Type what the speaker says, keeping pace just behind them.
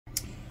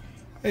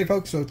Hey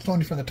folks, so it's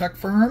Tony from the tech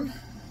firm.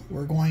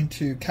 We're going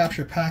to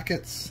capture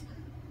packets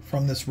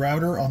from this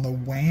router on the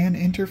WAN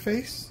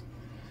interface.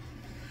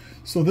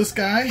 So this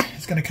guy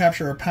is going to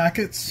capture our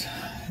packets.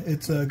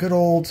 It's a good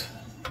old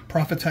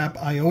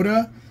ProfitTap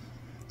IOTA.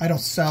 I don't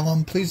sell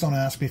them. Please don't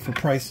ask me for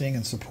pricing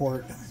and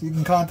support. You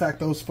can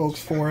contact those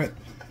folks for it.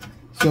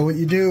 So what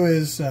you do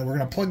is we're going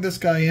to plug this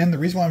guy in. The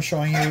reason why I'm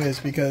showing you is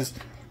because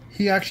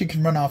he actually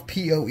can run off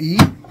PoE.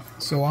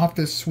 So off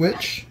this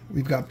switch,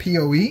 we've got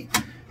PoE.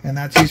 And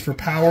that's used for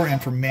power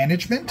and for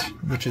management,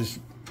 which is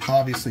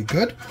obviously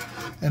good.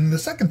 And the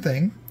second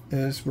thing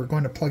is we're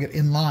going to plug it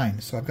in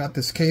line. So I've got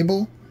this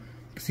cable,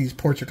 because these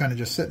ports are kind of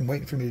just sitting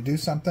waiting for me to do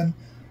something.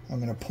 I'm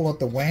going to pull out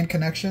the WAN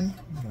connection.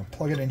 I'm going to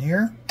plug it in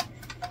here,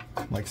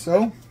 like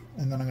so.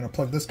 And then I'm going to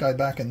plug this guy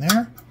back in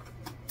there.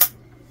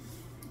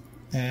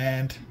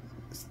 And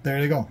there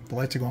you go. The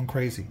lights are going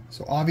crazy.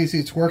 So obviously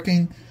it's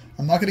working.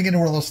 I'm not going to get into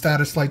what those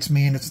status lights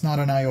mean. It's not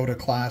an IOTA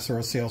class or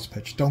a sales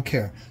pitch. Don't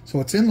care. So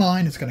it's in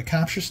line. It's going to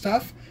capture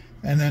stuff.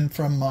 And then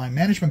from my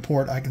management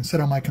port, I can sit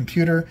on my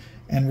computer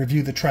and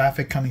review the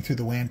traffic coming through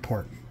the WAN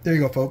port. There you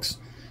go, folks.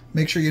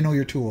 Make sure you know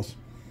your tools.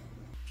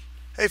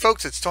 Hey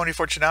folks, it's Tony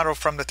Fortunato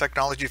from the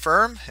technology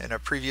firm. In a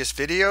previous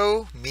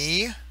video,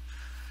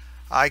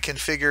 I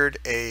configured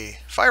a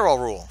firewall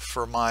rule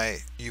for my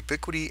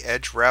Ubiquiti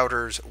Edge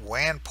router's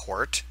WAN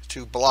port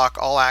to block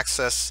all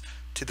access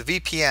to the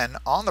VPN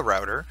on the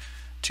router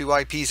to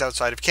IPs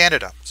outside of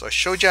Canada. So I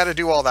showed you how to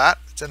do all that.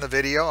 It's in the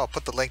video. I'll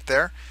put the link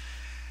there.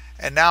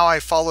 And now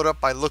I followed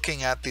up by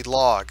looking at the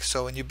log.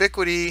 So in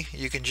Ubiquiti,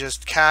 you can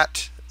just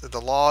cat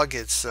the log.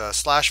 It's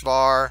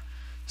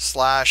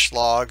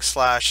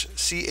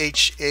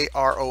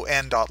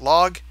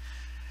 /var/log/charon.log.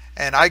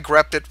 And I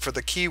grepped it for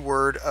the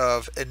keyword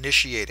of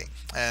initiating.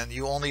 And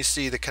you only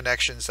see the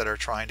connections that are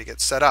trying to get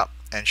set up.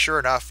 And sure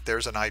enough,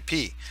 there's an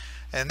IP.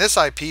 And this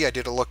IP I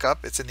did a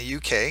lookup. It's in the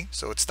UK,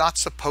 so it's not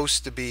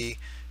supposed to be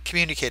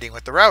communicating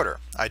with the router.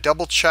 I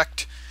double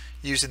checked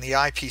using the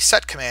IP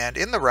set command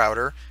in the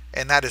router,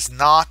 and that is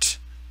not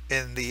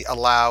in the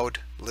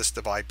allowed list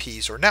of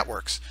IPs or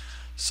networks.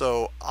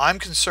 So I'm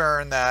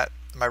concerned that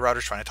my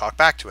router's trying to talk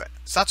back to it.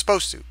 It's not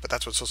supposed to, but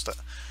that's what's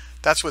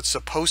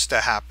supposed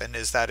to happen,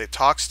 is that it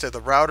talks to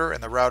the router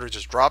and the router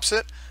just drops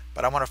it,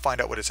 but I want to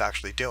find out what it's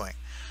actually doing.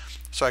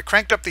 So I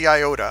cranked up the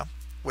IOTA,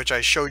 which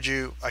I showed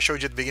you at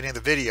the beginning of the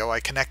video.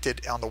 I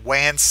connected on the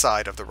WAN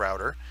side of the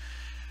router,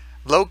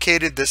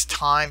 located this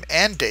time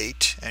and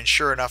date, and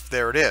sure enough,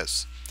 there it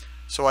is.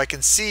 So I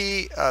can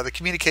see the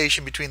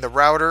communication between the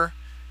router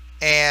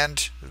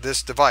and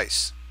this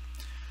device.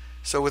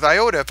 So with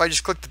IOTA, if I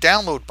just click the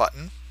download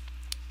button,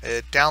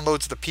 it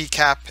downloads the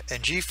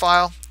PCAP-NG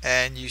file,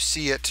 and you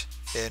see it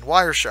in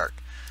Wireshark.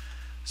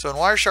 So in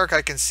Wireshark,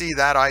 I can see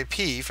that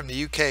IP from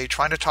the UK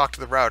trying to talk to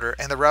the router,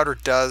 and the router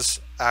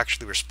does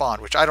actually respond,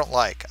 which I don't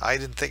like. I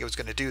didn't think it was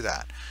going to do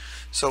that.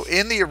 So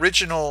in the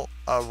original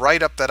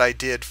write-up that I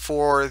did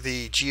for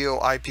the Geo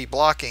Ip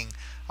Blocking,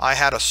 I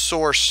had a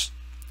source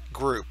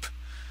group.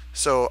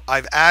 So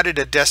I've added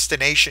a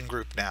destination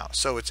group now.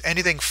 So it's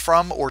anything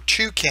from or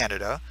to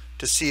Canada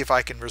to see if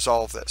I can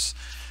resolve this.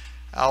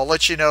 I'll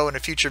let you know in a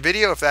future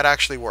video if that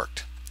actually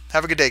worked.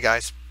 Have a good day,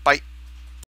 guys.